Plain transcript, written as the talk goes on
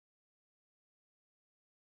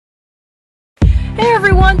Hey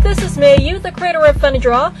everyone, this is Mayu, the creator of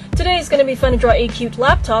Fun2draw. Today is going to be Fun2draw a cute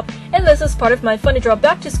laptop, and this is part of my Fun2draw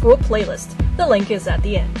Back to School playlist. The link is at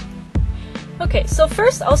the end. Okay, so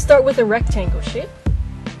first I'll start with a rectangle shape.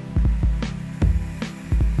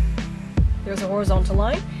 There's a horizontal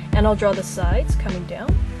line, and I'll draw the sides coming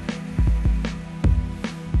down.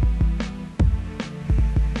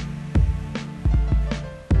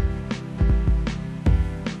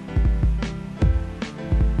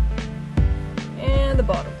 And the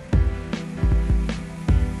bottom.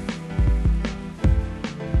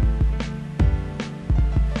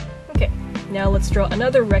 Okay, now let's draw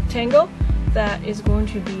another rectangle that is going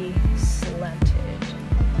to be slanted.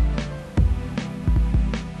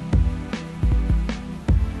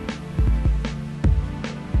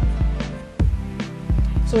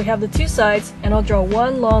 So we have the two sides, and I'll draw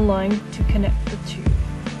one long line to connect the two.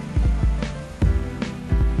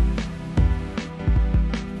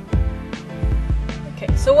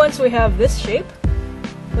 Okay, so once we have this shape,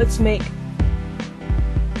 let's make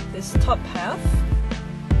this top half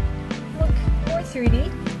look more 3D.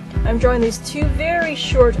 I'm drawing these two very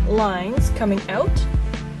short lines coming out,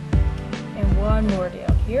 and one more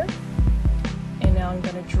down here. And now I'm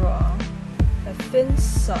going to draw a thin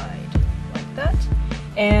side like that.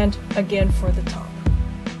 And again for the top.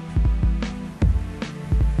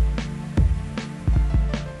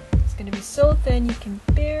 It's going to be so thin you can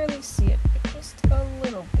barely see it, but just a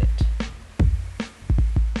little bit.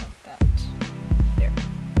 Like that. There.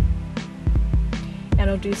 And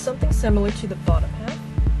I'll do something similar to the bottom half.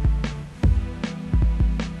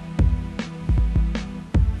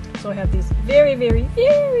 So I have these very, very,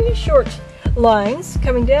 very short lines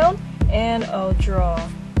coming down, and I'll draw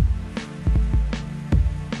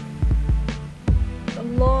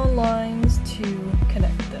long lines to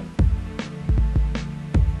connect them.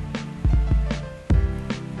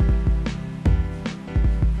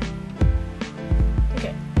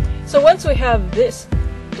 Okay, so once we have this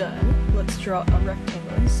done, let's draw a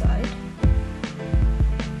rectangle inside.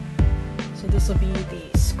 So this will be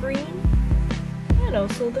the screen and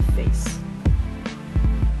also the face.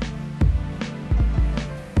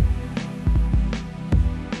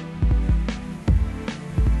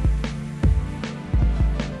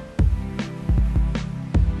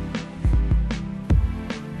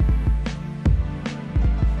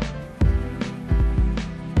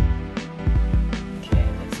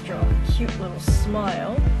 Cute little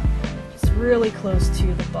smile, just really close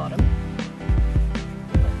to the bottom,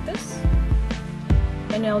 like this.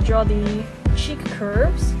 And now I'll draw the cheek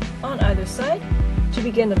curves on either side to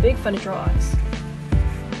begin the big Fun2draw eyes.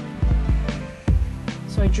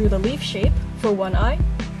 So I drew the leaf shape for one eye.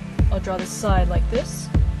 I'll draw the side like this.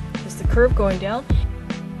 There's the curve going down,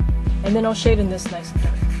 and then I'll shade in this nice and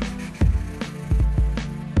dark.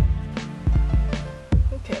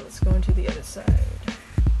 Okay, let's go into the other side.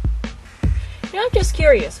 Now I'm just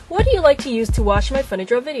curious, what do you like to use to watch my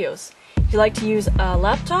Fun2draw videos? Do you like to use a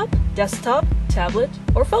laptop, desktop, tablet,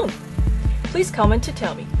 or phone? Please comment to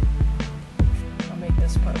tell me. I'll make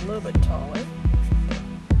this part a little bit taller.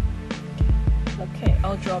 Okay,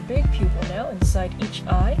 I'll draw a big pupil now inside each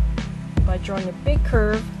eye by drawing a big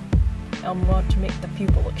curve. I want to make the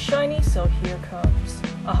pupil look shiny, so here comes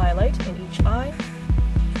a highlight in each eye,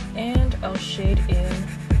 and I'll shade in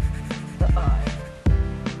the eye.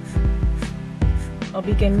 I'll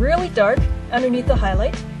begin really dark underneath the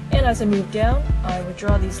highlight, and as I move down, I will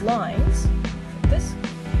draw these lines like this,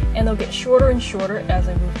 and they'll get shorter and shorter as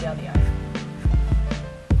I move down the eye.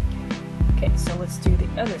 Okay, so let's do the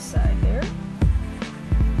other side there.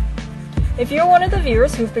 If you're one of the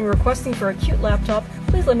viewers who've been requesting for a cute laptop,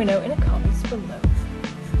 please let me know in the comments below.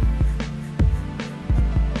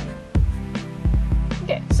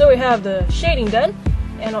 Okay, so we have the shading done,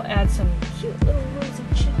 and I'll add some cute little rosy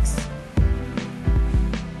cheeks.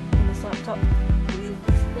 Laptop.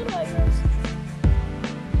 Little eyebrows.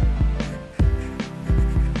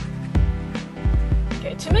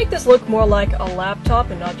 Okay, to make this look more like a laptop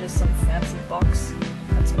and not just some fancy box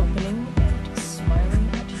that's opening and smiling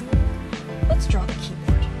at you, let's draw the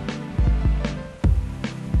keyboard.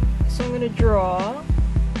 So I'm going to draw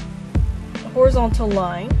a horizontal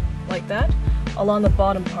line like that along the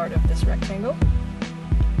bottom part of this rectangle,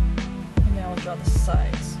 and now I'll draw the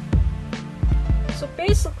sides. So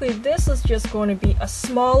basically this is just going to be a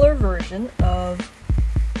smaller version of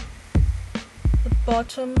the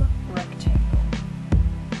bottom rectangle.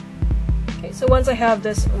 Okay, so once I have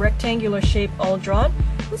this rectangular shape all drawn,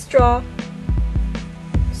 let's draw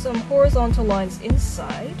some horizontal lines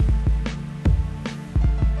inside.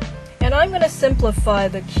 And I'm going to simplify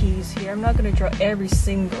the keys here. I'm not going to draw every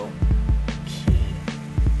single key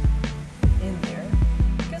in there.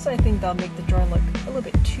 because I think that'll make the drawing look a little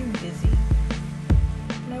bit too busy.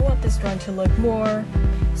 And I want this drawing to look more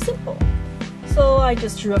simple. So I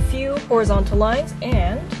just drew a few horizontal lines,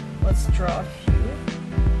 and let's draw a few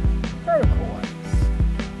vertical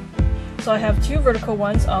ones. So I have 2 vertical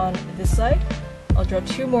ones on this side. I'll draw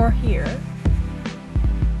 2 more here.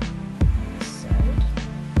 This side.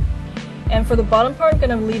 And for the bottom part, I'm going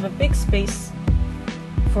to leave a big space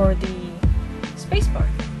for the space bar.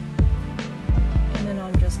 And then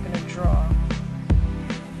I'm just going to draw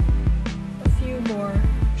a few more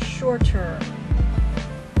shorter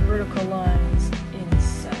vertical lines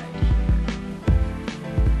inside here.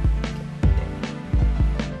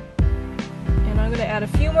 And I'm going to add a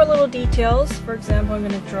few more little details. For example, I'm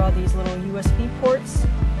going to draw these little USB ports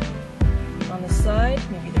on the side.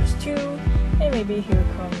 Maybe there's 2, and maybe here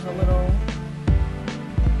comes a little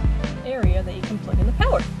area that you can plug in the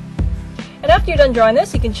power. And after you're done drawing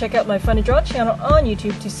this, you can check out my Fun2draw channel on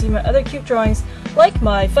YouTube to see my other cute drawings, like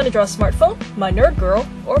my Fun2draw smartphone, my nerd girl,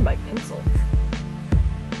 or my pencil.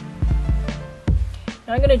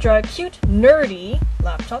 Now I'm going to draw a cute, nerdy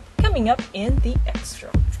laptop coming up in the extra.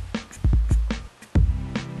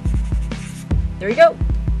 There you go.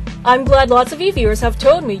 I'm glad lots of you viewers have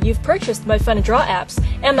told me you've purchased my Fun2draw apps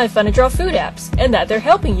and my Fun2draw food apps, and that they're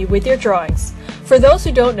helping you with your drawings. For those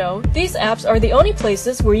who don't know, these apps are the only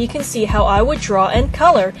places where you can see how I would draw and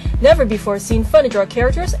color never before seen Fun2draw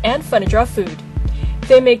characters and Fun2draw food.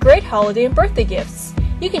 They make great holiday and birthday gifts.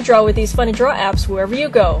 You can draw with these Fun2draw apps wherever you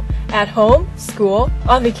go, at home, school,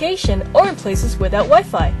 on vacation, or in places without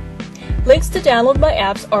Wi-Fi. Links to download my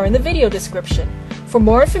apps are in the video description. For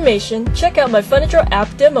more information, check out my Fun2draw app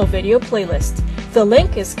demo video playlist. The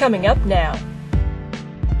link is coming up now.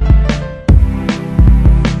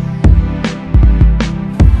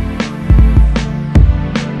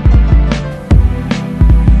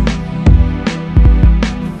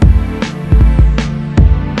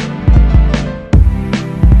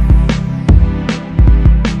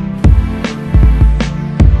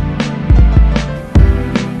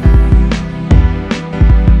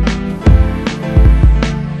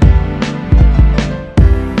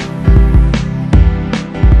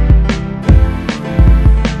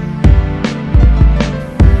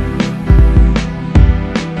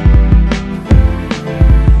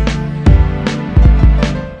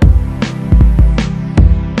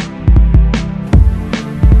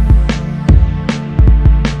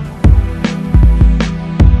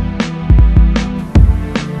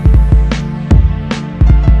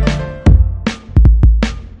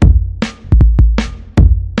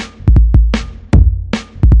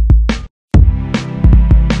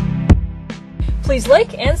 Please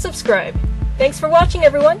like and subscribe. Thanks for watching,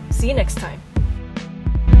 everyone. See you next time.